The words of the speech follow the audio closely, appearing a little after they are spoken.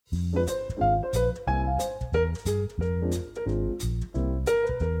Hello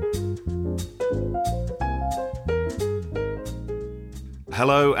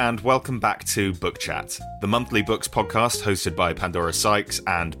and welcome back to Book Chat, the monthly books podcast hosted by Pandora Sykes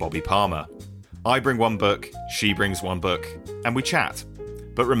and Bobby Palmer. I bring one book, she brings one book, and we chat.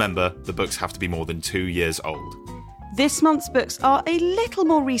 But remember, the books have to be more than 2 years old. This month's books are a little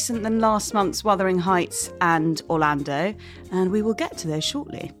more recent than last month's Wuthering Heights and Orlando, and we will get to those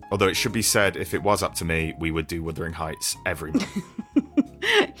shortly. Although it should be said, if it was up to me, we would do Wuthering Heights every month.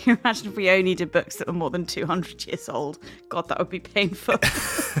 Can you imagine if we only did books that were more than 200 years old? God, that would be painful.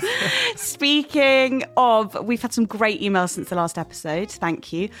 Speaking of, we've had some great emails since the last episode.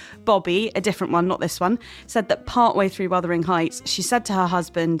 Thank you. Bobby, a different one, not this one, said that partway through Wuthering Heights, she said to her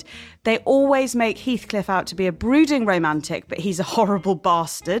husband, "They always make Heathcliff out to be a brooding romantic, but he's a horrible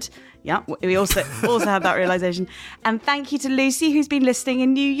bastard." Yeah, we also had that realisation. And thank you to Lucy, who's been listening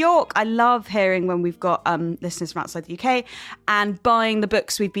in New York. I love hearing when we've got listeners from outside the UK and buying the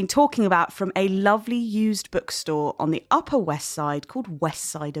books we've been talking about from a lovely used bookstore on the Upper West Side called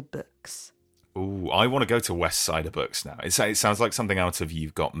Westsider Books. Ooh, I want to go to Westsider Books now. It sounds like something out of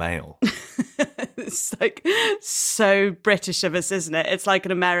You've Got Mail. It's like so British of us, isn't it? It's like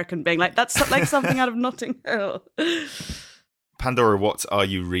an American being like, that's like something out of Notting Hill. Pandora, what are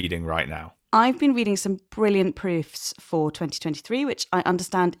you reading right now? I've been reading some brilliant proofs for 2023, which I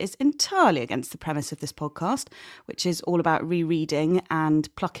understand is entirely against the premise of this podcast, which is all about rereading and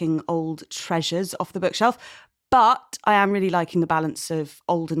plucking old treasures off the bookshelf. But I am really liking the balance of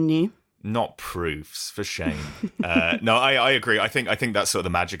old and new. Not proofs, for shame. No, I agree. I think that's sort of the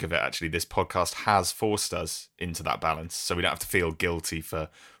magic of it, actually. This podcast has forced us into that balance, so we don't have to feel guilty for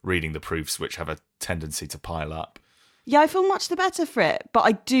reading the proofs, which have a tendency to pile up. Yeah, I feel much the better for it. But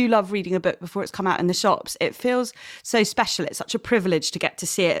I do love reading a book before it's come out in the shops. It feels so special. It's such a privilege to get to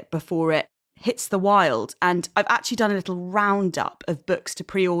see it before it hits the wild. And I've actually done a little roundup of books to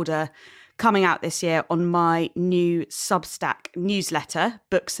pre-order coming out this year on my new Substack newsletter,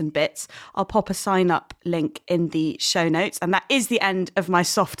 Books and Bits. I'll pop a sign-up link in the show notes. And that is the end of my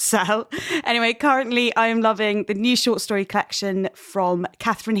soft sell. Anyway, currently I am loving the new short story collection from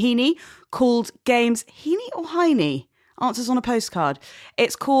Catherine Heaney called Games. Heaney or Heine? Answers on a postcard.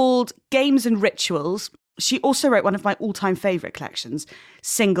 It's called Games and Rituals. She also wrote one of my all-time favourite collections,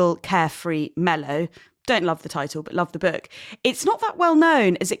 Single, Carefree, Mellow. Don't love the title, but love the book. It's not that well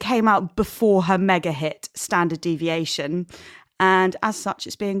known as it came out before her mega hit, Standard Deviation. And as such,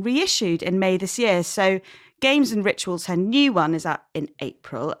 it's being reissued in May this year. So Games and Rituals, her new one, is out in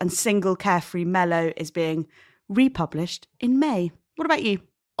April. And Single, Carefree, Mellow is being republished in May. What about you?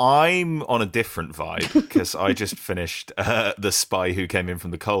 I'm on a different vibe because I just finished The Spy Who Came In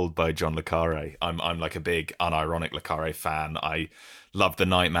From the Cold by John le Carré. I'm like a big unironic le Carré fan. I love The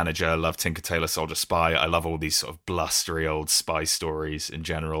Night Manager, love Tinker Tailor Soldier Spy. I love all these sort of blustery old spy stories in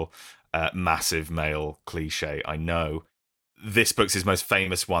general. Massive male cliche, I know. This book's his most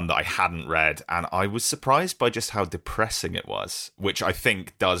famous one that I hadn't read, and I was surprised by just how depressing it was, which I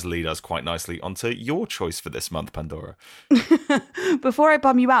think does lead us quite nicely onto your choice for this month, Pandora. Before I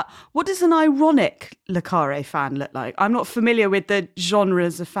bum you out, what does an ironic le Carré fan look like? I'm not familiar with the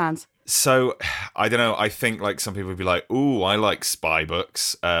genres of fans. So, I don't know, I think like some people would be like, ooh, I like spy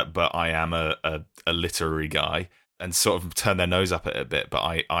books, but I am a literary guy, and sort of turn their nose up at it a bit,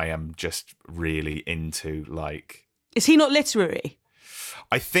 but I am just really into like... Is he not literary?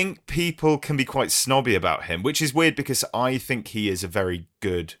 I think people can be quite snobby about him, which is weird because I think he is a very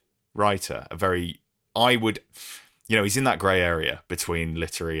good writer. He's in that grey area between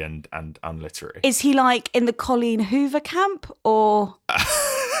literary and unliterary. Is he like in the Colleen Hoover camp or...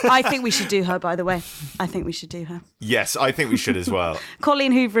 I think we should do her, by the way. I think we should do her. Yes, I think we should as well.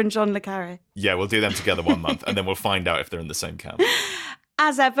 Colleen Hoover and John le Carré. Yeah, we'll do them together one month and then we'll find out if they're in the same camp.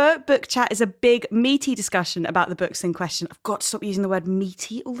 As ever, Book Chat is a big, meaty discussion about the books in question. I've got to stop using the word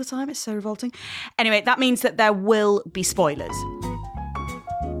meaty all the time. It's so revolting. Anyway, that means that there will be spoilers.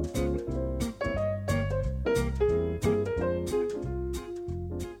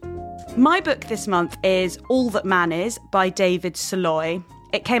 My book this month is All That Man Is by David Soloy.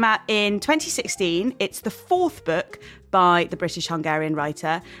 It came out in 2016. It's the fourth book by the British-Hungarian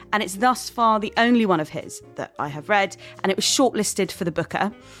writer, and it's thus far the only one of his that I have read, and it was shortlisted for the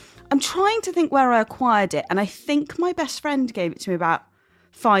Booker. I'm trying to think where I acquired it, and I think my best friend gave it to me about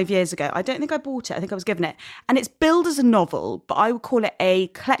 5 years ago. I don't think I bought it. I think I was given it. And it's billed as a novel, but I would call it a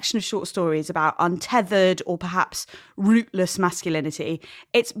collection of short stories about untethered or perhaps rootless masculinity.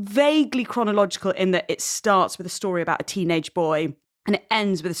 It's vaguely chronological in that it starts with a story about a teenage boy And it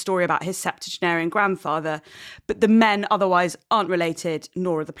ends with a story about his septuagenarian grandfather, but the men otherwise aren't related,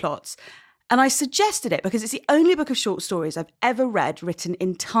 nor are the plots. And I suggested it because it's the only book of short stories I've ever read written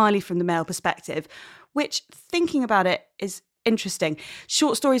entirely from the male perspective, which, thinking about it, is interesting.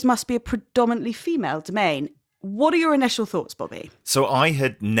 Short stories must be a predominantly female domain. What are your initial thoughts, Bobby? So I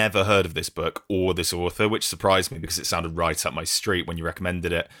had never heard of this book or this author, which surprised me because it sounded right up my street when you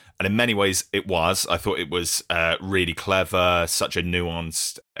recommended it. And in many ways, it was. I thought it was really clever, such a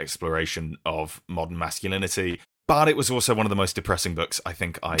nuanced exploration of modern masculinity. But it was also one of the most depressing books I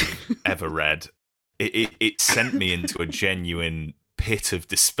think I've ever read. It sent me into a genuine pit of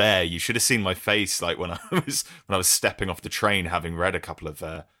despair. You should have seen my face, like when I was stepping off the train, having read a couple of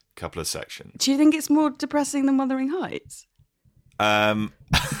sections. Do you think it's more depressing than Wuthering Heights?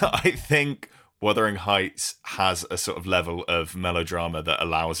 I think Wuthering Heights has a sort of level of melodrama that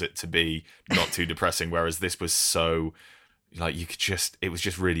allows it to be not too depressing, whereas this was so, like, it was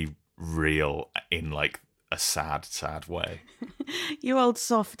just really real in, like, a sad way. You old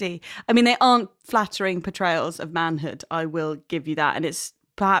softy. I mean, they aren't flattering portrayals of manhood, I will give you that. And it's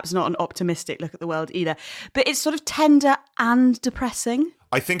perhaps not an optimistic look at the world either. But it's sort of tender and depressing.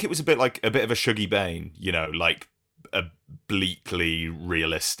 I think it was a bit of a Shuggy Bane, you know, like a bleakly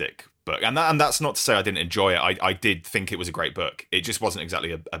realistic book. And that's not to say I didn't enjoy it. I did think it was a great book. It just wasn't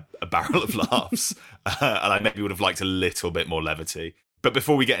exactly a barrel of laughs. And I maybe would have liked a little bit more levity. But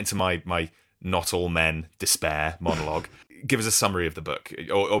before we get into my not all men despair monologue, give us a summary of the book,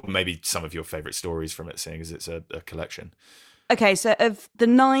 or maybe some of your favourite stories from it, seeing as it's a collection. Okay, so of the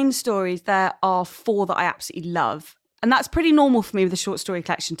 9 stories, there are 4 that I absolutely love. And that's pretty normal for me with a short story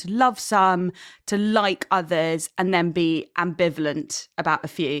collection, to love some, to like others, and then be ambivalent about a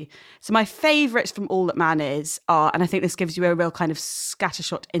few. So my favourites from All That Man Is are, and I think this gives you a real kind of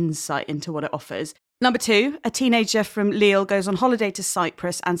scattershot insight into what it offers. Number 2, a teenager from Lille goes on holiday to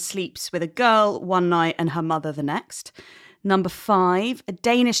Cyprus and sleeps with a girl one night and her mother the next. Number 5, a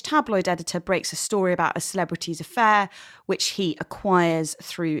Danish tabloid editor breaks a story about a celebrity's affair, which he acquires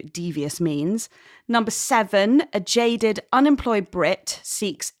through devious means. Number 7, a jaded, unemployed Brit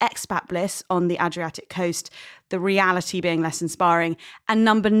seeks expat bliss on the Adriatic coast, the reality being less inspiring. And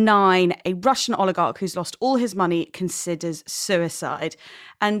number 9, a Russian oligarch who's lost all his money considers suicide.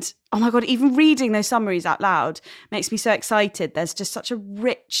 And oh my God, even reading those summaries out loud makes me so excited. There's just such a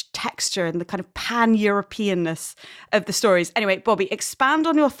rich texture and the kind of pan-Europeanness of the stories. Anyway, Bobby, expand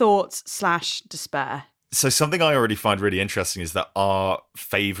on your thoughts / despair. So something I already find really interesting is that our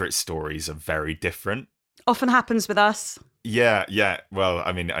favourite stories are very different. Often happens with us. Yeah. Well,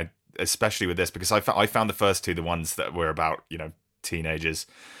 I mean, especially with this, because I found the first 2, the ones that were about, you know, teenagers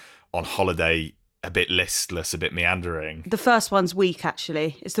on holiday, a bit listless, a bit meandering. The first one's weak,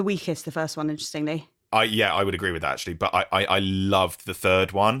 actually. It's the weakest, the first one, interestingly. I would agree with that, actually. But I loved the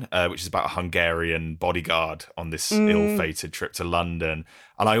third one, which is about a Hungarian bodyguard on this ill-fated trip to London.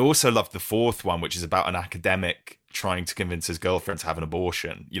 And I also loved the fourth one, which is about an academic trying to convince his girlfriend to have an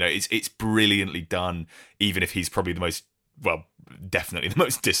abortion. You know, it's brilliantly done, even if he's probably definitely the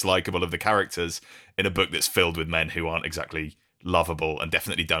most dislikable of the characters in a book that's filled with men who aren't exactly lovable and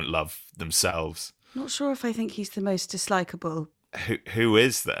definitely don't love themselves. Not sure if I think he's the most dislikable. Who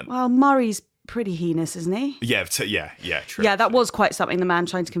is then? Well, Murray's pretty heinous, isn't he? Yeah, true. Yeah, that was quite something, the man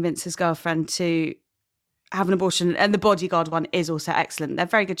trying to convince his girlfriend to have an abortion. And the bodyguard one is also excellent. They're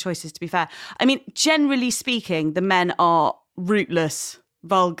very good choices, to be fair. I mean, generally speaking, the men are rootless,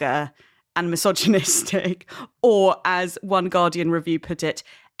 vulgar, and misogynistic, or as one Guardian review put it,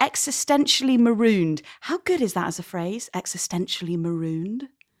 existentially marooned. How good is that as a phrase? Existentially marooned?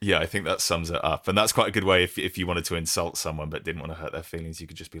 Yeah, I think that sums it up. And that's quite a good way if you wanted to insult someone but didn't want to hurt their feelings, you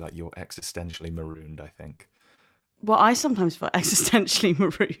could just be like, you're existentially marooned, I think. Well, I sometimes feel existentially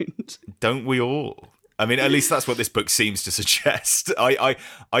marooned. Don't we all? I mean, at least that's what this book seems to suggest. I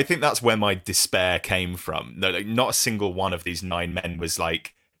think that's where my despair came from. No, like, not a single one of these 9 men was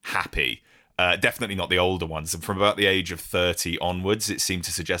like happy. Definitely not the older ones. And from about the age of 30 onwards, it seemed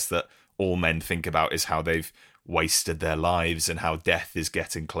to suggest that all men think about is how they've wasted their lives and how death is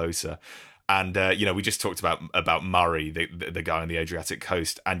getting closer. And we just talked about Murray, the guy on the Adriatic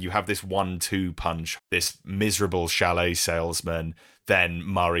coast, and you have this 1-2 punch, this miserable chalet salesman, then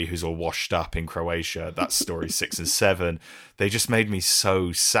Murray who's all washed up in Croatia. That's story 6 and 7. They just made me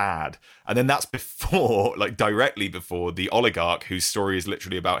so sad. And then that's before, like directly before, the oligarch whose story is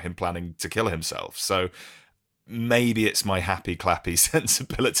literally about him planning to kill himself. So maybe it's my happy clappy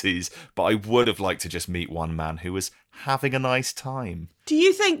sensibilities, but I would have liked to just meet one man who was having a nice time. Do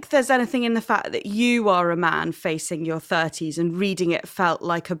you think there's anything in the fact that you are a man facing your 30s and reading it felt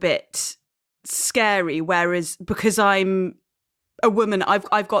like a bit scary, whereas because I'm a woman,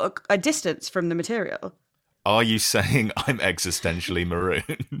 I've got a distance from the material. Are you saying I'm existentially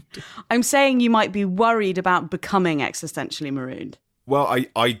marooned? I'm saying you might be worried about becoming existentially marooned. Well,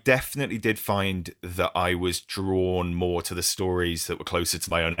 I definitely did find that I was drawn more to the stories that were closer to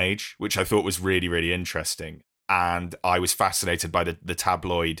my own age, which I thought was really, really interesting. And I was fascinated by the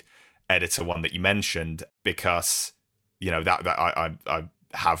tabloid editor one that you mentioned because, that I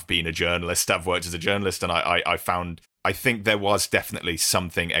have been a journalist, I've worked as a journalist, and I think there was definitely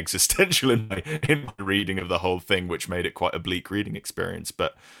something existential in my reading of the whole thing, which made it quite a bleak reading experience.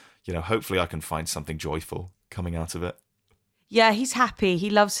 But, hopefully I can find something joyful coming out of it. Yeah, he's happy. He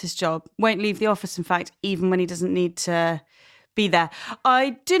loves his job. Won't leave the office, in fact, even when he doesn't need to be there.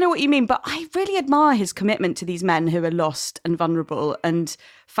 I do know what you mean, but I really admire his commitment to these men who are lost and vulnerable and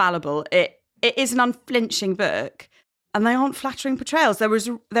fallible. It is an unflinching book, and they aren't flattering portrayals. There was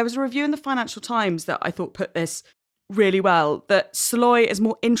a review in the Financial Times that I thought put this really well, that Soloy is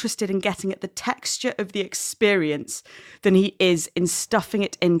more interested in getting at the texture of the experience than he is in stuffing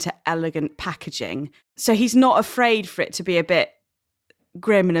it into elegant packaging. So he's not afraid for it to be a bit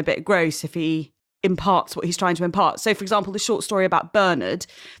grim and a bit gross if he imparts what he's trying to impart. So, for example, the short story about Bernard,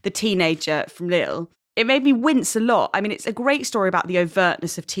 the teenager from Lille, it made me wince a lot. I mean, it's a great story about the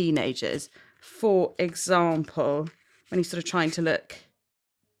overtness of teenagers. For example, when he's sort of trying to look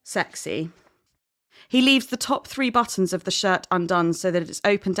sexy, he leaves the top 3 buttons of the shirt undone so that it's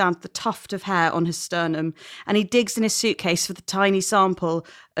open down to the tuft of hair on his sternum, and he digs in his suitcase for the tiny sample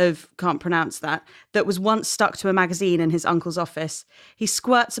of, can't pronounce that was once stuck to a magazine in his uncle's office. He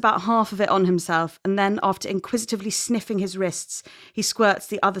squirts about half of it on himself, and then, after inquisitively sniffing his wrists, he squirts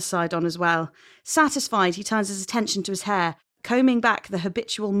the other side on as well. Satisfied, he turns his attention to his hair, combing back the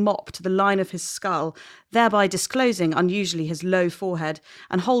habitual mop to the line of his skull, thereby disclosing unusually his low forehead,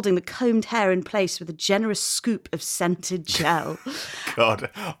 and holding the combed hair in place with a generous scoop of scented gel.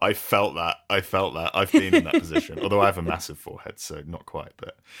 God, I felt that. I've been in that position, although I have a massive forehead, so not quite,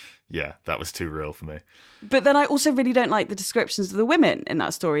 but yeah, that was too real for me. But then I also really don't like the descriptions of the women in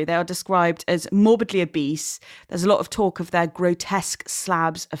that story. They are described as morbidly obese. There's a lot of talk of their grotesque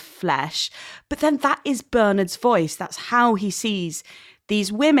slabs of flesh. But then that is Bernard's voice. That's how he sees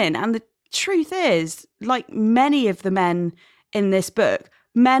these women. And the truth is, like many of the men in this book,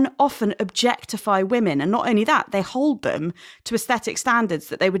 men often objectify women. And not only that, they hold them to aesthetic standards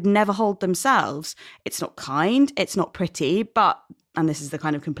that they would never hold themselves. It's not kind, it's not pretty, but, and this is the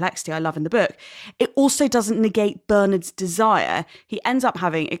kind of complexity I love in the book, it also doesn't negate Bernard's desire. He ends up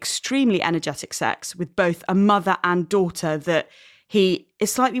having extremely energetic sex with both a mother and daughter that he is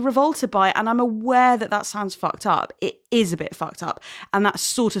slightly revolted by. And I'm aware that that sounds fucked up. It is a bit fucked up. And that's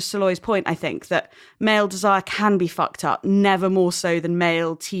sort of Soloy's point, I think, that male desire can be fucked up, never more so than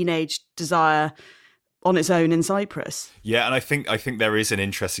male teenage desire on its own in Cyprus. Yeah, and I think there is an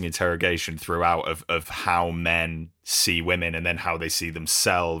interesting interrogation throughout of how men see women and then how they see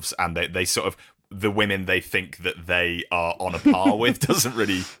themselves, and they sort of, the women they think that they are on a par with doesn't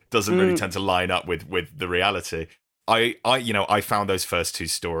really tend to line up with the reality. I found those first 2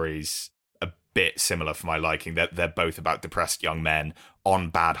 stories a bit similar for my liking. They're both about depressed young men on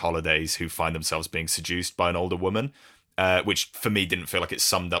bad holidays who find themselves being seduced by an older woman, which for me didn't feel like it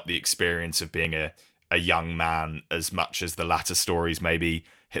summed up the experience of being a young man as much as the latter stories maybe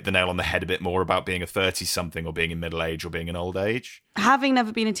hit the nail on the head a bit more about being a 30-something or being in middle age or being in old age. Having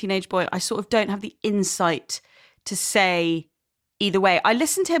never been a teenage boy, I sort of don't have the insight to say either way. I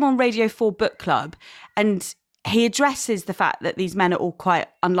listened to him on Radio 4 Book Club, and he addresses the fact that these men are all quite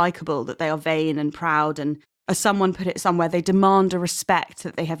unlikable, that they are vain and proud, and as someone put it somewhere, they demand a respect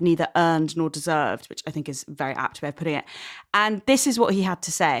that they have neither earned nor deserved, which I think is a very apt way of putting it. And this is what he had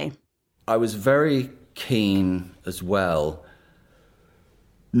to say. I was very keen as well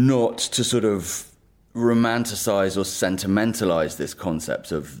not to sort of romanticize or sentimentalize this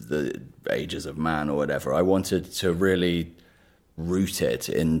concept of the ages of man or whatever. I wanted to really root it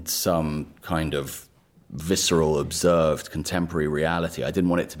in some kind of visceral, observed, contemporary reality. I didn't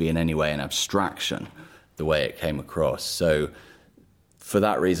want it to be in any way an abstraction, the way it came across. So for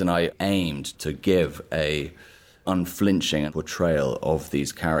that reason, I aimed to give a unflinching portrayal of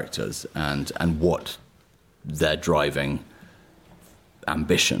these characters and what their driving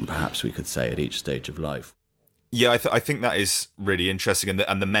ambition, perhaps we could say, at each stage of life. Yeah, I think that is really interesting,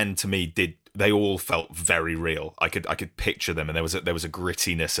 and the men to me they all felt very real. I could picture them, and there was a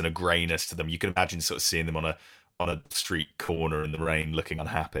grittiness and a greyness to them. You can imagine sort of seeing them on a street corner in the rain, looking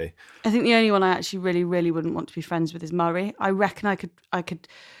unhappy. I think the only one I actually really, really wouldn't want to be friends with is Murray. I reckon I could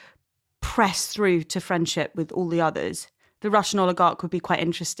press through to friendship with all the others. The Russian oligarch would be quite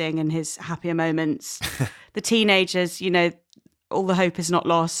interesting in his happier moments. The teenagers, all the hope is not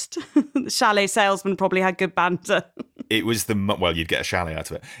lost. The chalet salesman probably had good banter. It was well, you'd get a chalet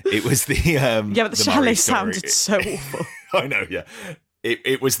out of it. It was the yeah, but the chalet sounded so awful. I know, yeah.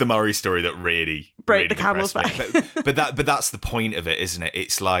 It was the Murray story that really broke really the camel's back. but that's the point of it, isn't it?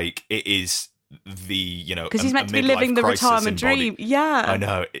 It's like it is the because he's meant to be living the retirement dream. Yeah, I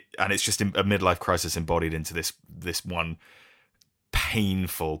know, and it's just a midlife crisis embodied into this one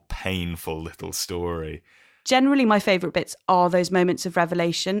painful little story. Generally, my favourite bits are those moments of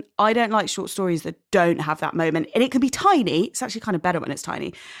revelation. I don't like short stories that don't have that moment. And it can be tiny. It's actually kind of better when it's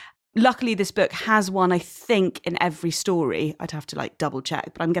tiny. Luckily, this book has one, I think, in every story. I'd have to double check,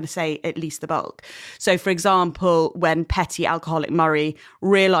 but I'm going to say at least the bulk. So, for example, when petty alcoholic Murray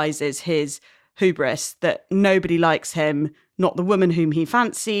realises his hubris, that nobody likes him, not the woman whom he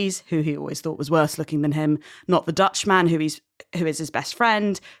fancies, who he always thought was worse looking than him, not the Dutchman who is his best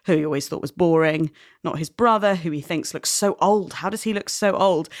friend, who he always thought was boring, not his brother, who he thinks looks so old. How does he look so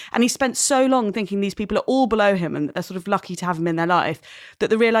old? And he spent so long thinking these people are all below him and that they're sort of lucky to have him in their life, that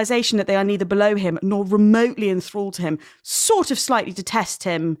the realisation that they are neither below him nor remotely enthralled to him, sort of slightly detest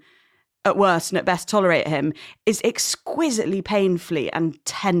him at worst and at best tolerate him, is exquisitely, painfully and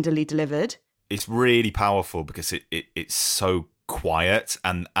tenderly delivered. It's really powerful because it's so quiet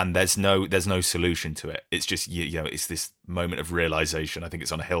and there's no solution to it. It's just it's this moment of realization. I think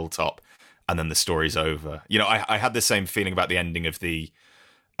it's on a hilltop, and then the story's over. I had the same feeling about the ending of the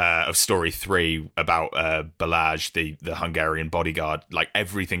of story 3 about Balázs, the Hungarian bodyguard. Like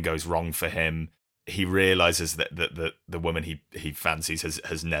everything goes wrong for him. He realizes that the woman he fancies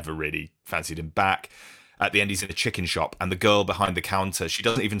has never really fancied him back. At the end, he's in a chicken shop, and the girl behind the counter, she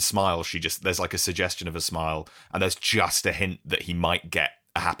doesn't even smile. There's like a suggestion of a smile, and there's just a hint that he might get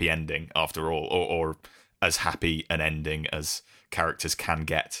a happy ending after all, or as happy an ending as characters can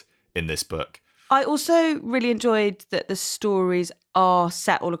get in this book. I also really enjoyed that the stories are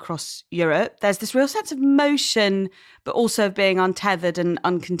set all across Europe. There's this real sense of motion, but also of being untethered and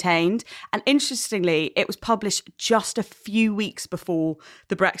uncontained. And interestingly, it was published just a few weeks before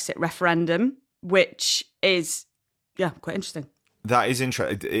the Brexit referendum, which is, quite interesting. That is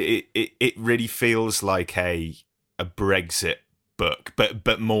interesting. It really feels like a Brexit book,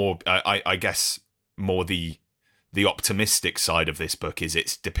 but more, I guess, more the optimistic side of this book is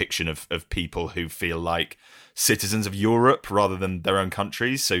its depiction of people who feel like citizens of Europe rather than their own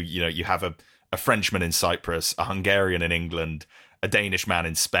countries. So, you have a Frenchman in Cyprus, a Hungarian in England, a Danish man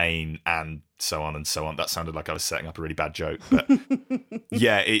in Spain, and so on and so on. That sounded like I was setting up a really bad joke, but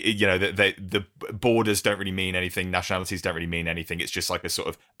yeah, the borders don't really mean anything. Nationalities don't really mean anything. It's just like a sort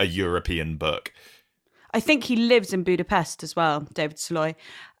of a European book. I think he lives in Budapest as well, David Soloy.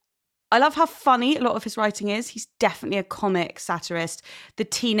 I love how funny a lot of his writing is. He's definitely a comic satirist. The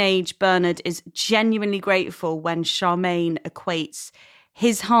teenage Bernard is genuinely grateful when Charmaine equates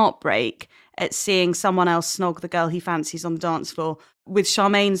his heartbreak at seeing someone else snog the girl he fancies on the dance floor with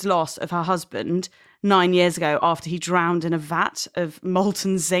Charmaine's loss of her husband 9 years ago after he drowned in a vat of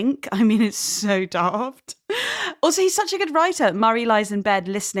molten zinc. I mean, it's so daft. Also, he's such a good writer. Murray lies in bed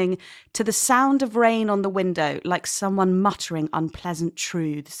listening to the sound of rain on the window like someone muttering unpleasant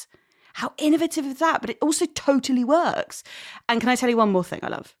truths. How innovative is that? But it also totally works. And can I tell you one more thing I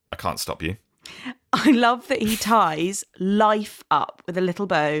love? I can't stop you. I love that he ties life up with a little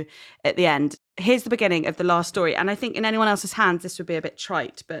bow at the end. Here's the beginning of the last story. And I think in anyone else's hands, this would be a bit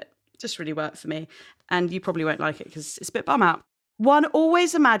trite, but it just really worked for me. And you probably won't like it because it's a bit bum out. One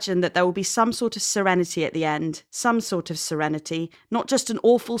always imagined that there will be some sort of serenity at the end. Some sort of serenity. Not just an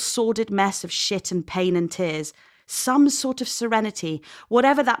awful, sordid mess of shit and pain and tears. Some sort of serenity,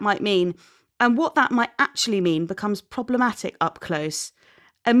 whatever that might mean. And what that might actually mean becomes problematic up close.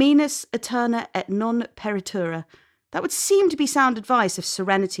 Aminus eterna et non peritura. That would seem to be sound advice if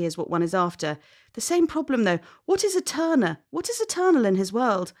serenity is what one is after. The same problem, though. What is eterna? What is eternal in his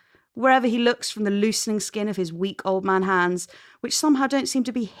world? Wherever he looks from the loosening skin of his weak old man hands, which somehow don't seem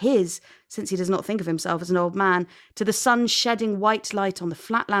to be his, since he does not think of himself as an old man, to the sun shedding white light on the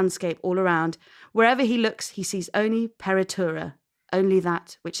flat landscape all around. Wherever he looks, he sees only peritura, only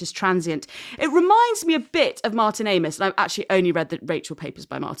that which is transient. It reminds me a bit of Martin Amis, and I've actually only read the Rachel papers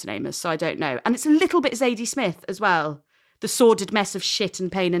by Martin Amis, so I don't know. And it's a little bit Zadie Smith as well. The sordid mess of shit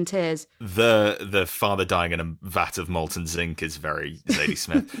and pain and tears. The father dying in a vat of molten zinc is very Zadie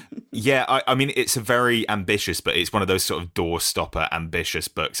Smith. Yeah, I mean, it's a very ambitious, but it's one of those sort of doorstopper ambitious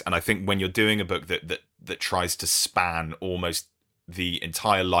books. And I think when you're doing a book that tries to span almost the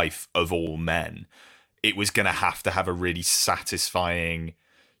entire life of all men, it was going to have a really satisfying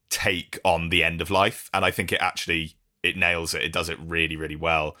take on the end of life. And I think it nails it. It does it really, really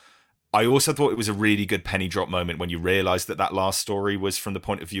well. I also thought it was a really good penny drop moment when you realised that that last story was from the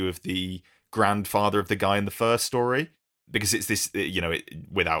point of view of the grandfather of the guy in the first story. Because it's this,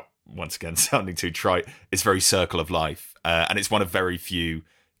 without, once again, sounding too trite, it's very circle of life. And it's one of very few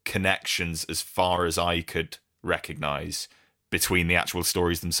connections, as far as I could recognise, between the actual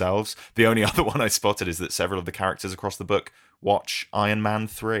stories themselves. The only other one I spotted is that several of the characters across the book watch Iron Man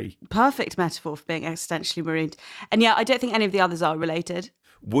 3. Perfect metaphor for being existentially marooned. And yeah, I don't think any of the others are related.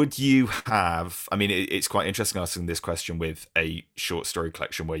 Would you have, I mean, it's quite interesting asking this question with a short story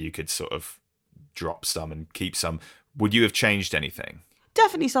collection where you could sort of drop some and keep some. Would you have changed anything?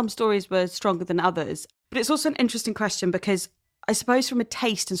 Definitely some stories were stronger than others. But it's also an interesting question because I suppose from a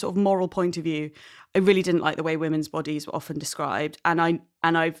taste and sort of moral point of view, I really didn't like the way women's bodies were often described. And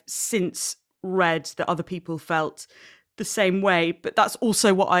I've since read that other people felt the same way. But that's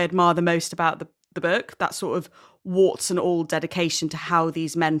also what I admire the most about the book, that sort of warts and all dedication to how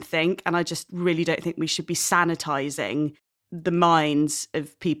these men think. And I just really don't think we should be sanitizing the minds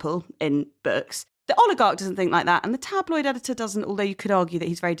of people in books. The oligarch doesn't think like that, and the tabloid editor doesn't, although you could argue that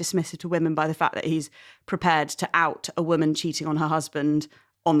he's very dismissive to women by the fact that he's prepared to out a woman cheating on her husband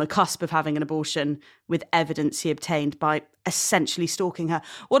on the cusp of having an abortion with evidence he obtained by essentially stalking her.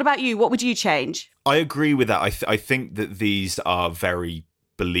 What about you? What would you change? I agree with that. I think that these are very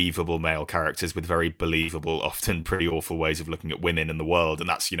believable male characters with very believable, often pretty awful ways of looking at women and the world, and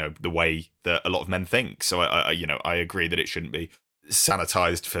that's, the way that a lot of men think. So I agree that it shouldn't be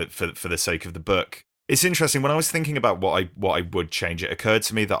sanitized for the sake of the book. It's interesting, when I was thinking about what I would change, it occurred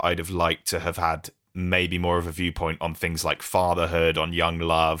to me that I'd have liked to have had maybe more of a viewpoint on things like fatherhood, on young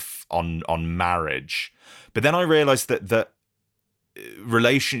love, on marriage. But then I realized that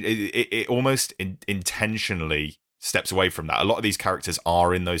relation it almost intentionally steps away from that. A lot of these characters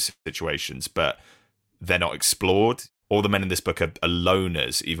are in those situations, but they're not explored. All the men in this book are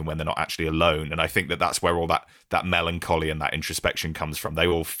loners, even when they're not actually alone. And I think that that's where all that melancholy and that introspection comes from. They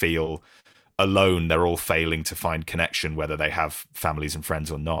all feel alone. They're all failing to find connection, whether they have families and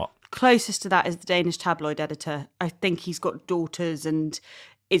friends or not. Closest to that is the Danish tabloid editor. I think he's got daughters and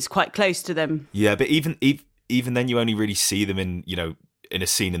is quite close to them. Yeah, but even then, you only really see them in a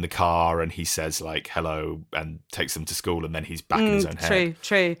scene in the car, and he says like hello and takes them to school, and then he's back in his own head.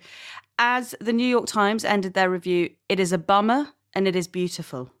 True. As the New York Times ended their review, it is a bummer and it is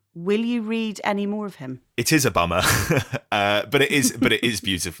beautiful. Will you read any more of him? It is a bummer, but it is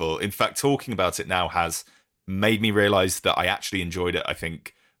beautiful. In fact, talking about it now has made me realise that I actually enjoyed it, I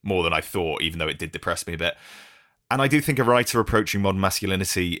think, more than I thought, even though it did depress me a bit. And I do think a writer approaching modern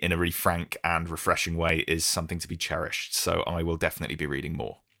masculinity in a really frank and refreshing way is something to be cherished. So I will definitely be reading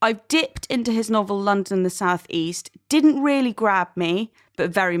more. I've dipped into his novel London and the South East. Didn't really grab me,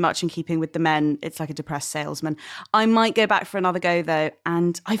 but very much in keeping with the men. It's like a depressed salesman. I might go back for another go, though,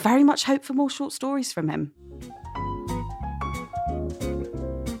 and I very much hope for more short stories from him.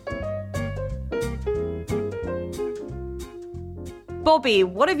 Bobby,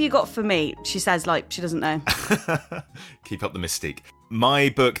 what have you got for me? She says like she doesn't know. Keep up the mystique. My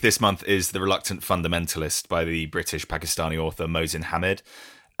book this month is The Reluctant Fundamentalist by the British Pakistani author Mohsin Hamid.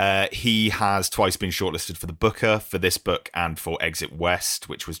 He has twice been shortlisted for the Booker for this book and for Exit West,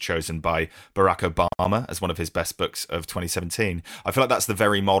 which was chosen by Barack Obama as one of his best books of 2017. I feel like that's the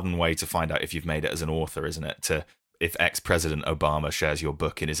very modern way to find out if you've made it as an author, isn't it? If ex-President Obama shares your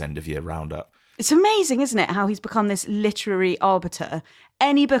book in his end-of-year roundup. It's amazing, isn't it, how he's become this literary arbiter.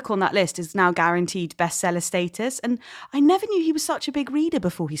 Any book on that list is now guaranteed bestseller status, and I never knew he was such a big reader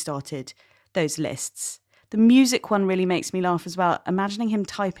before he started those lists. The music one really makes me laugh as well. Imagining him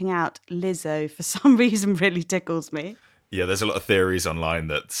typing out Lizzo for some reason really tickles me. Yeah, there's a lot of theories online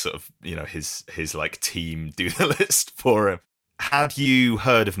that sort of, his like team do the list for him. Had you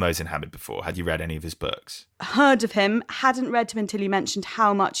heard of Mohsin Hamid before? Had you read any of his books? Heard of him, hadn't read him until you mentioned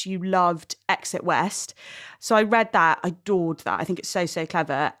how much you loved Exit West. So I read that, I adored that. I think it's so, so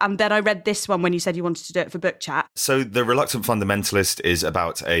clever. And then I read this one when you said you wanted to do it for book chat. So The Reluctant Fundamentalist is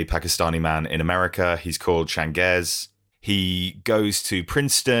about a Pakistani man in America. He's called Shangez. He goes to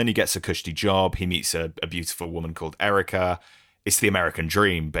Princeton, he gets a cushy job, he meets a beautiful woman called Erica. It's the American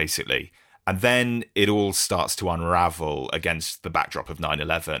dream, basically. And then it all starts to unravel against the backdrop of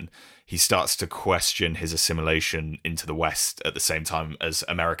 9/11. He starts to question his assimilation into the West at the same time as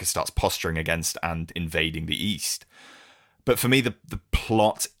America starts posturing against and invading the East. But for me, the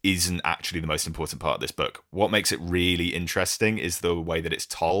plot isn't actually the most important part of this book. What makes it really interesting is the way that it's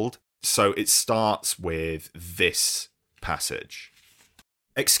told. So it starts with this passage.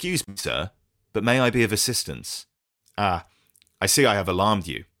 "Excuse me, sir, but may I be of assistance? Ah, I see I have alarmed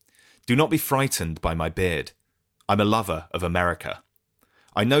you. Do not be frightened by my beard. I'm a lover of America.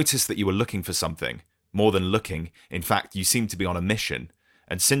 I noticed that you were looking for something. More than looking, in fact, you seem to be on a mission.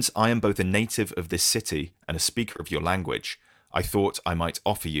 And since I am both a native of this city and a speaker of your language, I thought I might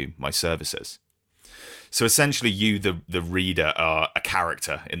offer you my services. So essentially, you, the reader, are a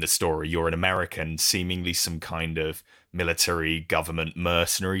character in the story. You're an American, seemingly some kind of military government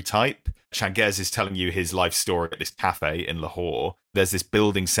mercenary type. Changiz is telling you his life story at this cafe in Lahore. There's this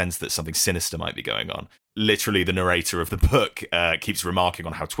building sense that something sinister might be going on. Literally, the narrator of the book keeps remarking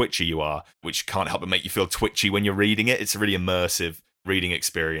on how twitchy you are, which can't help but make you feel twitchy when you're reading it. It's a really immersive reading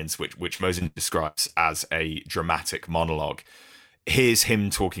experience, which Mosin describes as a dramatic monologue. Here's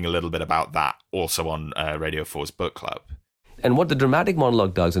him talking a little bit about that also on Radio 4's book club. And what the dramatic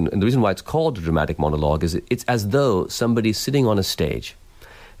monologue does, and the reason why it's called a dramatic monologue, is it's as though somebody's sitting on a stage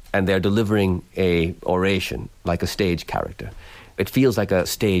and they're delivering a oration like a stage character. It feels like a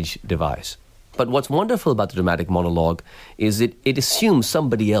stage device. But what's wonderful about the dramatic monologue is it assumes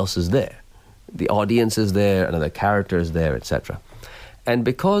somebody else is there. The audience is there, another character is there, etc. And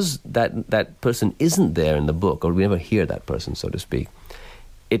because that person isn't there in the book, or we never hear that person, so to speak,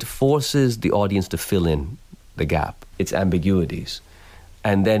 it forces the audience to fill in the gap, its ambiguities.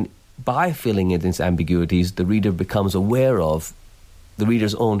 And then by filling in its ambiguities, the reader becomes aware of the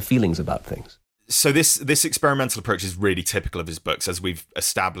reader's own feelings about things. So this experimental approach is really typical of his books. As we've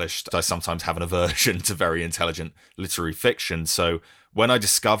established, I sometimes have an aversion to very intelligent literary fiction. So when I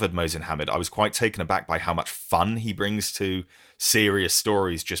discovered Mohsin Hamid, I was quite taken aback by how much fun he brings to serious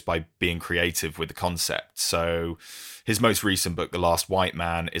stories just by being creative with the concept. So his most recent book, The Last White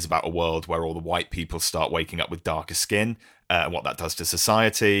Man, is about a world where all the white people start waking up with darker skin and what that does to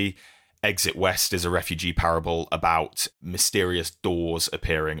society. Exit West is a refugee parable about mysterious doors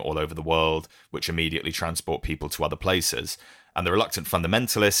appearing all over the world, which immediately transport people to other places. And The Reluctant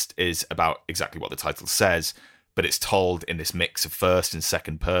Fundamentalist is about exactly what the title says, but it's told in this mix of first and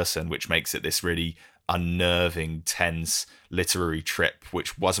second person, which makes it this really unnerving, tense literary trip,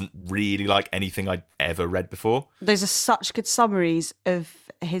 which wasn't really like anything I'd ever read before. Those are such good summaries of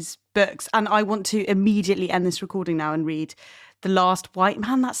his books. And I want to immediately end this recording now and read The Last White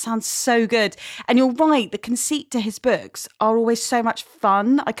Man. That sounds so good. And you're right, the conceit to his books are always so much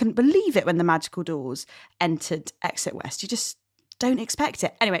fun. I couldn't believe it when the magical doors entered Exit West. You just don't expect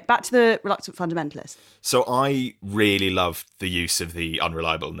it. Anyway, back to The Reluctant Fundamentalist. So I really loved the use of the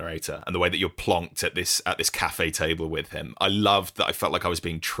unreliable narrator and the way that you're plonked at this cafe table with him. I loved that I felt like I was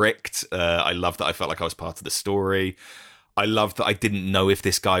being tricked. I loved that I felt like I was part of the story. I loved that I didn't know if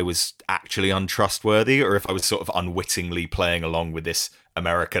this guy was actually untrustworthy or if I was sort of unwittingly playing along with this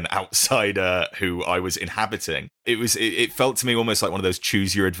American outsider who I was inhabiting. It felt to me almost like one of those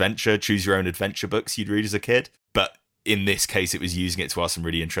choose your own adventure books you'd read as a kid. But in this case, it was using it to ask some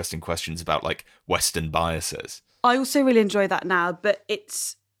really interesting questions about like Western biases. I also really enjoy that now, but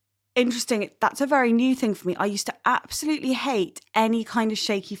it's interesting. That's a very new thing for me. I used to absolutely hate any kind of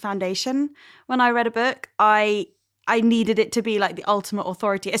shaky foundation when I read a book. I needed it to be like the ultimate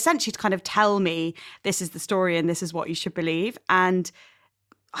authority, essentially to kind of tell me this is the story and this is what you should believe. And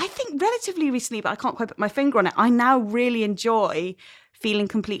I think relatively recently, but I can't quite put my finger on it, I now really enjoy feeling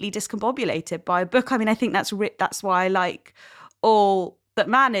completely discombobulated by a book. I mean, I think that's why I like All That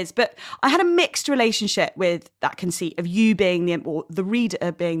Man Is. But I had a mixed relationship with that conceit of you being the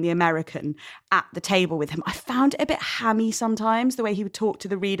reader being the American at the table with him. I found it a bit hammy sometimes, the way he would talk to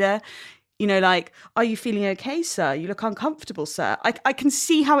the reader. You know, like, are you feeling okay, sir? You look uncomfortable, sir. I can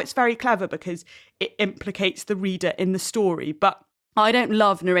see how it's very clever because it implicates the reader in the story. But I don't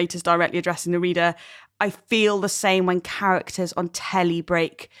love narrators directly addressing the reader. I feel the same when characters on telly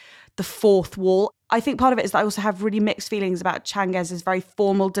break the fourth wall. I think part of it is that I also have really mixed feelings about Changiz's very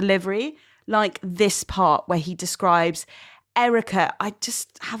formal delivery, like this part where he describes Erica. I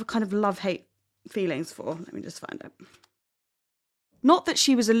just have a kind of love-hate feelings for. Let me just find it. Not that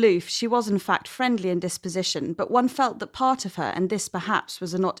she was aloof, she was in fact friendly in disposition, but one felt that part of her, and this perhaps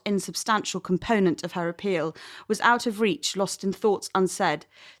was a not insubstantial component of her appeal, was out of reach, lost in thoughts unsaid.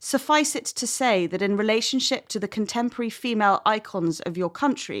 Suffice it to say that in relationship to the contemporary female icons of your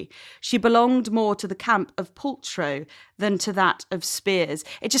country, she belonged more to the camp of Paltrow than to that of Spears.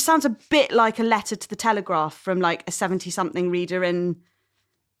 It just sounds a bit like a letter to the Telegraph from like a 70-something reader in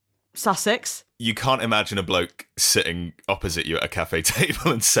Sussex. You can't imagine a bloke sitting opposite you at a cafe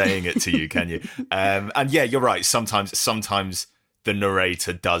table and saying it to you, can you? And yeah, you're right. Sometimes the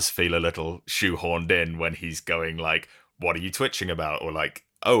narrator does feel a little shoehorned in when he's going like, what are you twitching about? Or like,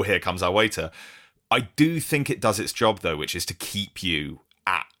 oh, here comes our waiter. I do think it does its job, though, which is to keep you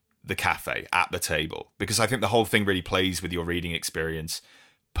at the cafe, at the table. Because I think the whole thing really plays with your reading experience,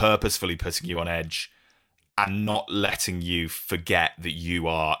 purposefully putting you on edge and not letting you forget that you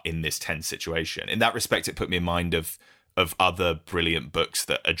are in this tense situation. In that respect, it put me in mind of other brilliant books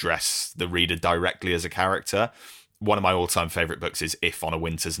that address the reader directly as a character. One of my all-time favourite books is If on a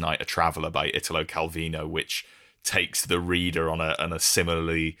Winter's Night, a Traveller by Italo Calvino, which takes the reader on a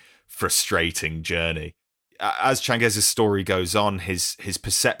similarly frustrating journey. As Changuez's story goes on, his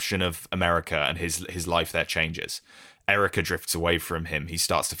perception of America and his life there changes. Erica drifts away from him. He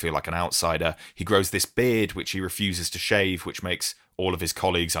starts to feel like an outsider. He grows this beard, which he refuses to shave, which makes all of his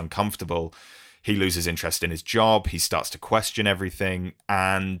colleagues uncomfortable. He loses interest in his job. He starts to question everything.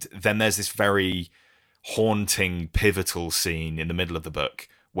 And then there's this very haunting, pivotal scene in the middle of the book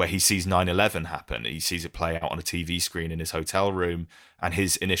where he sees 9/11 happen. He sees it play out on a TV screen in his hotel room. And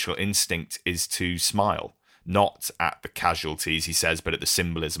his initial instinct is to smile, not at the casualties, he says, but at the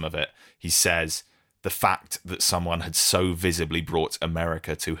symbolism of it. He says, the fact that someone had so visibly brought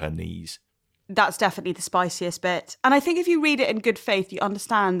America to her knees. That's definitely the spiciest bit. And I think if you read it in good faith, you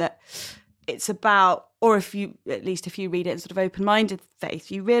understand that it's about, or if you read it in sort of open-minded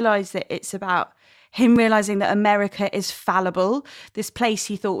faith, you realise that it's about him realising that America is fallible, this place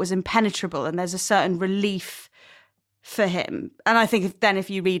he thought was impenetrable, and there's a certain relief for him. And I think if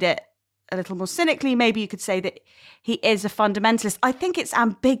you read it a little more cynically, maybe you could say that he is a fundamentalist. I think it's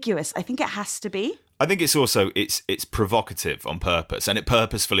ambiguous. I think it has to be. I think it's also it's provocative on purpose, and it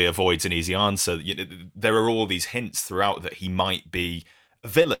purposefully avoids an easy answer. There are all these hints throughout that he might be a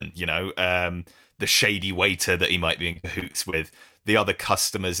villain. The shady waiter that he might be in cahoots with, the other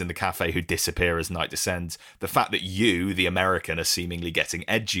customers in the cafe who disappear as night descends, the fact that you, the American, are seemingly getting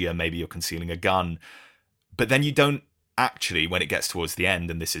edgier. Maybe you're concealing a gun, but then you don't actually, when it gets towards the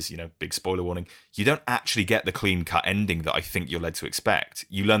end, and this is, big spoiler warning, you don't actually get the clean-cut ending that I think you're led to expect.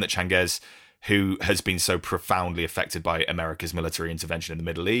 You learn that Changuez, who has been so profoundly affected by America's military intervention in the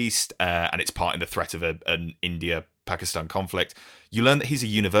Middle East and its part in the threat of an India-Pakistan conflict, you learn that he's a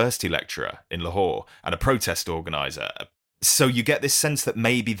university lecturer in Lahore and a protest organizer. So you get this sense that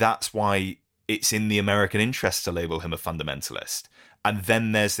maybe that's why it's in the American interest to label him a fundamentalist. And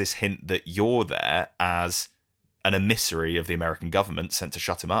then there's this hint that you're there as an emissary of the American government sent to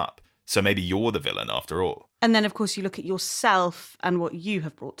shut him up. So maybe you're the villain after all. And then, of course, you look at yourself and what you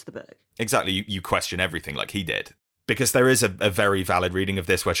have brought to the book. Exactly. You question everything like he did. Because there is a very valid reading of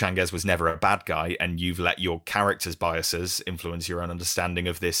this where Changuez was never a bad guy, and you've let your character's biases influence your own understanding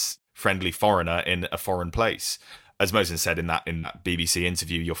of this friendly foreigner in a foreign place. As Mosen said in that BBC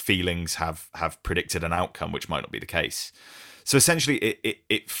interview, your feelings have predicted an outcome which might not be the case. So essentially,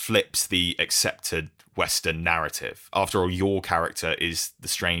 it flips the accepted Western narrative. After all, your character is the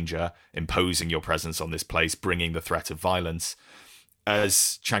stranger, imposing your presence on this place, bringing the threat of violence.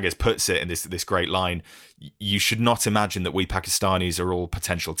 As Changuez puts it in this great line, you should not imagine that we Pakistanis are all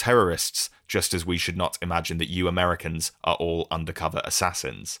potential terrorists, just as we should not imagine that you Americans are all undercover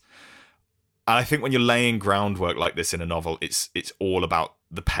assassins. And I think when you're laying groundwork like this in a novel, it's all about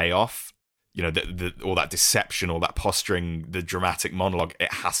the payoff. All that deception, all that posturing, the dramatic monologue,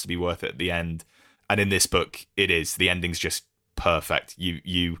 it has to be worth it at the end. And in this book, it is. The ending's just perfect.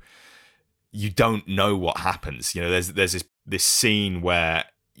 You don't know what happens. There's this scene where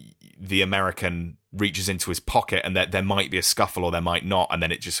the American reaches into his pocket and there might be a scuffle or there might not, and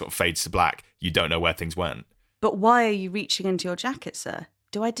then it just sort of fades to black. You don't know where things went. But why are you reaching into your jacket, sir?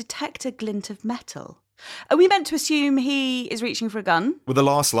 Do I detect a glint of metal? Are we meant to assume he is reaching for a gun? Well, the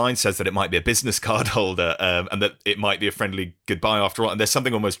last line says that it might be a business card holder and that it might be a friendly goodbye after all. And there's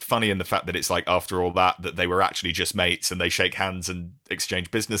something almost funny in the fact that it's like, after all that they were actually just mates and they shake hands and exchange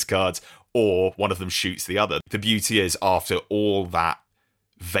business cards, or one of them shoots the other. The beauty is, after all that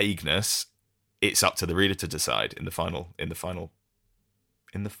vagueness, it's up to the reader to decide in the final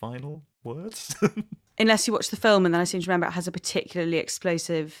words. Unless you watch the film, and then I seem to remember it has a particularly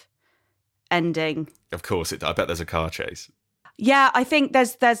explosive ending. Of course it does. I bet there's a car chase. Yeah, I think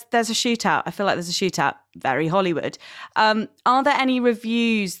there's a shootout. I feel like there's a shootout. Very Hollywood. Are there any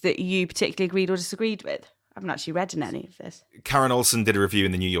reviews that you particularly agreed or disagreed with? I haven't actually read in any of this. Karen Olsen did a review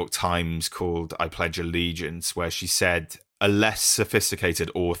in the New York Times called I Pledge Allegiance, where she said a less sophisticated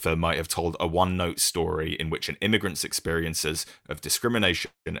author might have told a one-note story in which an immigrant's experiences of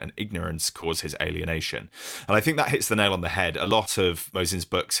discrimination and ignorance cause his alienation. And I think that hits the nail on the head. A lot of Mosen's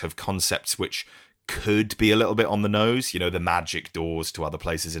books have concepts which could be a little bit on the nose. The magic doors to other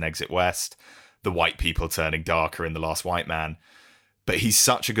places in Exit West, the white people turning darker in The Last White Man. But he's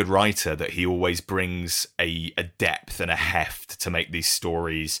such a good writer that he always brings a depth and a heft to make these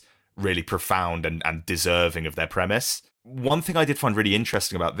stories really profound and deserving of their premise. One thing I did find really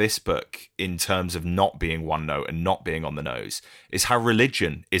interesting about this book, in terms of not being one note and not being on the nose, is how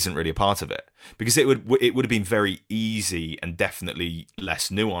religion isn't really a part of it. Because it would have been very easy and definitely less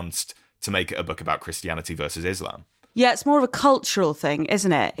nuanced to make it a book about Christianity versus Islam. Yeah, it's more of a cultural thing,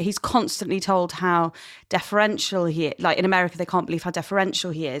 isn't it? He's constantly told how deferential he is. Like in America, they can't believe how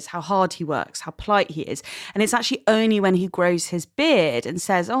deferential he is, how hard he works, how polite he is. And it's actually only when he grows his beard and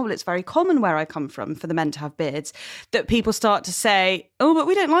says, oh, well, it's very common where I come from for the men to have beards, that people start to say, oh, but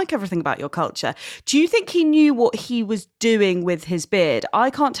we don't like everything about your culture. Do you think he knew what he was doing with his beard? I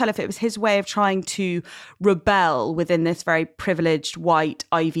can't tell if it was his way of trying to rebel within this very privileged, white,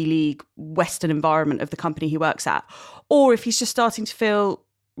 Ivy League, Western environment of the company he works at, or if he's just starting to feel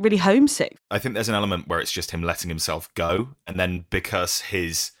really homesick. I think there's an element where it's just him letting himself go. And then because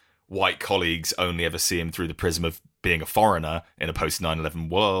his white colleagues only ever see him through the prism of being a foreigner in a post 9/11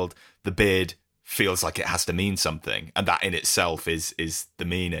 world, the beard feels like it has to mean something. And that in itself is the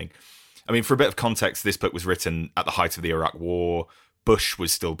meaning. I mean, for a bit of context, this book was written at the height of the Iraq War. Bush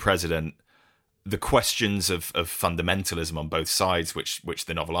was still president. The questions of fundamentalism on both sides, which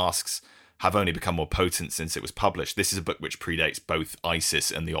the novel asks, have only become more potent since it was published. This is a book which predates both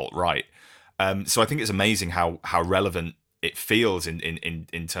ISIS and the alt-right. So I think it's amazing how relevant it feels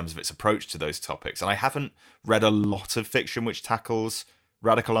in terms of its approach to those topics. And I haven't read a lot of fiction which tackles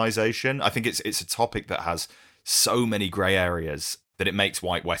radicalization. I think it's a topic that has so many grey areas that it makes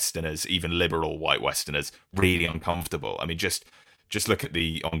white Westerners, even liberal white Westerners, really uncomfortable. I mean, just look at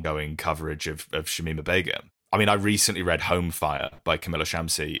the ongoing coverage of Shamima Begum. I mean, I recently read Home Fire by Camilla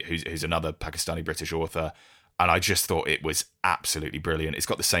Shamsi, who's another Pakistani-British author, and I just thought it was absolutely brilliant. It's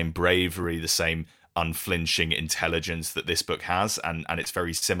got the same bravery, the same unflinching intelligence that this book has, and it's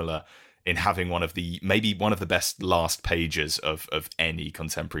very similar in having maybe one of the best last pages of any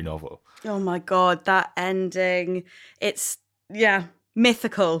contemporary novel. Oh my God, that ending. It's,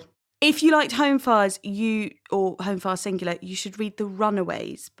 mythical. If you liked Home Fires, or Home Fire Singular, you should read The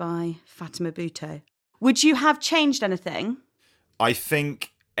Runaways by Fatima Bhutto. Would you have changed anything? I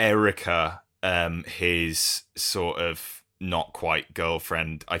think Erica, his sort of not quite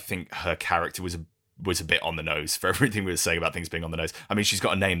girlfriend, I think her character was a bit on the nose for everything we were saying about things being on the nose. I mean, she's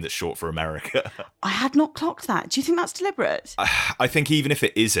got a name that's short for America. I had not clocked that. Do you think that's deliberate? I think even if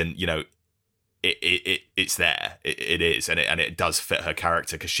it isn't, it's there. It is, and it does fit her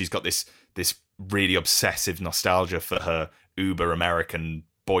character, because she's got this really obsessive nostalgia for her uber American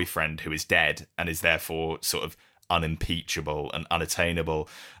boyfriend who is dead and is therefore sort of unimpeachable and unattainable.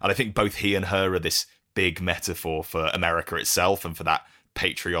 And I think both he and her are this big metaphor for America itself and for that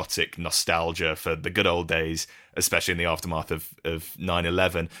patriotic nostalgia for the good old days, especially in the aftermath of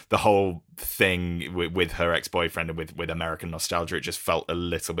 9/11. The whole thing with her ex-boyfriend and with American nostalgia, it just felt a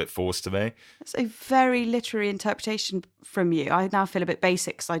little bit forced to me. That's a very literary interpretation from you. I now feel a bit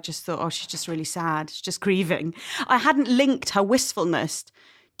basic because I just thought, oh, she's just really sad. She's just grieving. I hadn't linked her wistfulness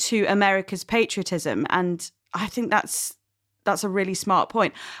to America's patriotism, and I think that's a really smart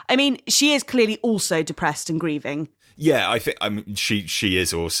point. I mean, she is clearly also depressed and grieving. Yeah, I think she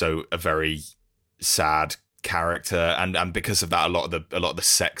is also a very sad character, and because of that, a lot of the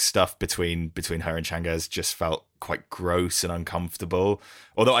sex stuff between her and Changez just felt quite gross and uncomfortable.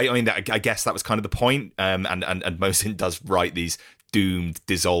 Although I guess that was kind of the point. And Mohsin does write these doomed,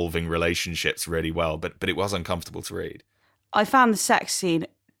 dissolving relationships really well, but it was uncomfortable to read. I found the sex scene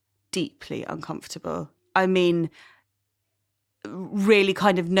deeply uncomfortable. I mean, really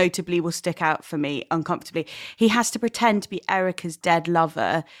kind of notably will stick out for me uncomfortably. He has to pretend to be Erica's dead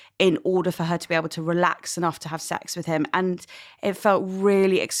lover in order for her to be able to relax enough to have sex with him. And it felt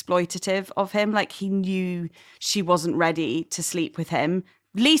really exploitative of him. Like he knew she wasn't ready to sleep with him.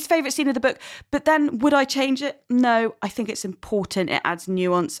 Least favourite scene of the book. But then would I change it? No, I think it's important. It adds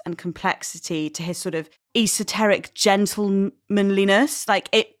nuance and complexity to his sort of esoteric gentlemanliness. Like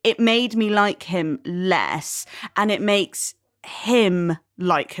it made me like him less, and it makes him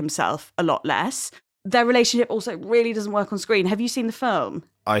like himself a lot less. Their relationship also really doesn't work on screen. Have you seen the film?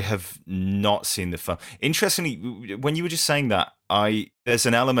 I have not seen the film. Interestingly, when you were just saying that, there's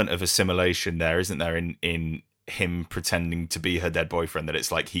an element of assimilation there, isn't there, in him pretending to be her dead boyfriend, that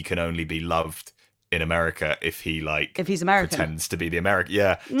it's like he can only be loved in America if he's American, pretends to be the American.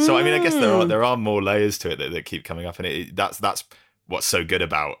 Yeah. So I mean, I guess there are more layers to it that keep coming up, and that's what's so good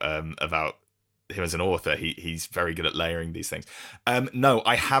about him as an author. He's very good at layering these things. No,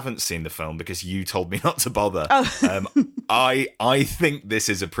 I haven't seen the film because you told me not to bother. Oh. I think this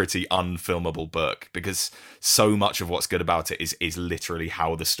is a pretty unfilmable book because so much of what's good about it is literally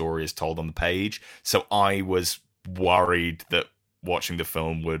how the story is told on the page. So I was worried that watching the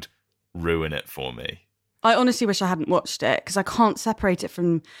film would ruin it for me. I honestly wish I hadn't watched it because I can't separate it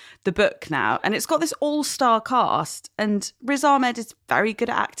from the book now. And it's got this all-star cast, and Riz Ahmed is very good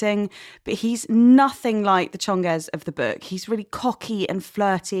at acting, but he's nothing like the Chonges of the book. He's really cocky and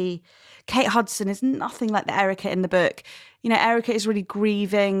flirty. Kate Hudson is nothing like the Erica in the book. You know, Erica is really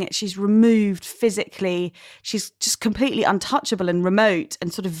grieving. She's removed physically. She's just completely untouchable and remote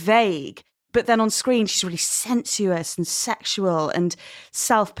and sort of vague. But then on screen, she's really sensuous and sexual and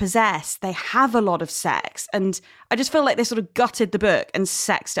self-possessed. They have a lot of sex. And I just feel like they sort of gutted the book and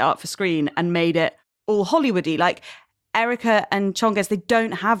sexed it up for screen and made it all Hollywoody. Like Erica and Chonges, they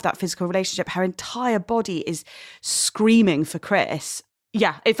don't have that physical relationship. Her entire body is screaming for Chris.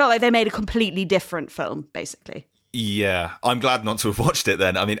 Yeah, it felt like they made a completely different film, basically. Yeah, I'm glad not to have watched it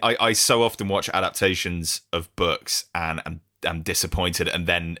then. I mean, I so often watch adaptations of books and I'm disappointed, and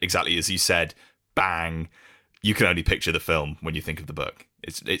then exactly as you said, bang, you can only picture the film when you think of the book.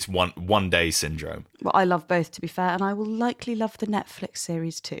 It's one day syndrome. Well, I love both, to be fair, and I will likely love the Netflix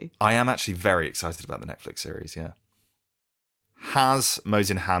series too. I am actually very excited about the Netflix series, yeah. Has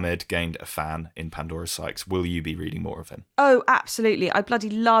Mohsin Hamid gained a fan in Pandora's Sykes? Will you be reading more of him? Oh, absolutely. I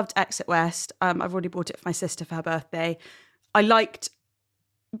bloody loved Exit West. I've already bought it for my sister for her birthday. I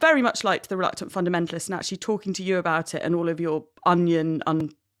very much liked The Reluctant Fundamentalist, and actually talking to you about it and all of your onion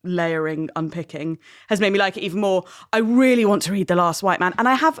layering, unpicking has made me like it even more. I really want to read The Last White Man, and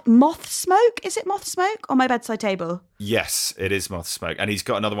I have Moth Smoke. Is it Moth Smoke on my bedside table? Yes, it is Moth Smoke. And he's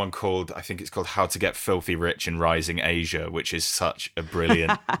got another one called, I think it's called How to Get Filthy Rich in Rising Asia, which is such a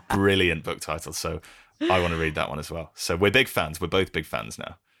brilliant, brilliant book title. So I want to read that one as well. So we're big fans. We're both big fans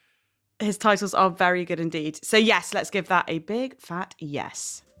now. His titles are very good indeed. So yes, let's give that a big fat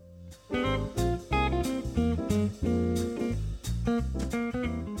yes.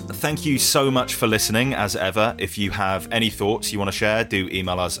 Thank you so much for listening, as ever. If you have any thoughts you want to share, do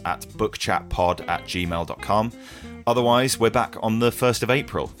email us at bookchatpod@gmail.com. Otherwise, we're back on the 1st of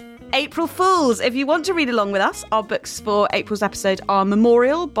April. April Fools! If you want to read along with us, our books for April's episode are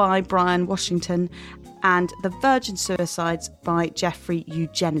Memorial by Brian Washington and The Virgin Suicides by Jeffrey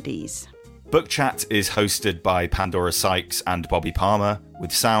Eugenides. Book Chat is hosted by Pandora Sykes and Bobby Palmer,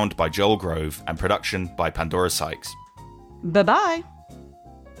 with sound by Joel Grove and production by Pandora Sykes. Bye-bye!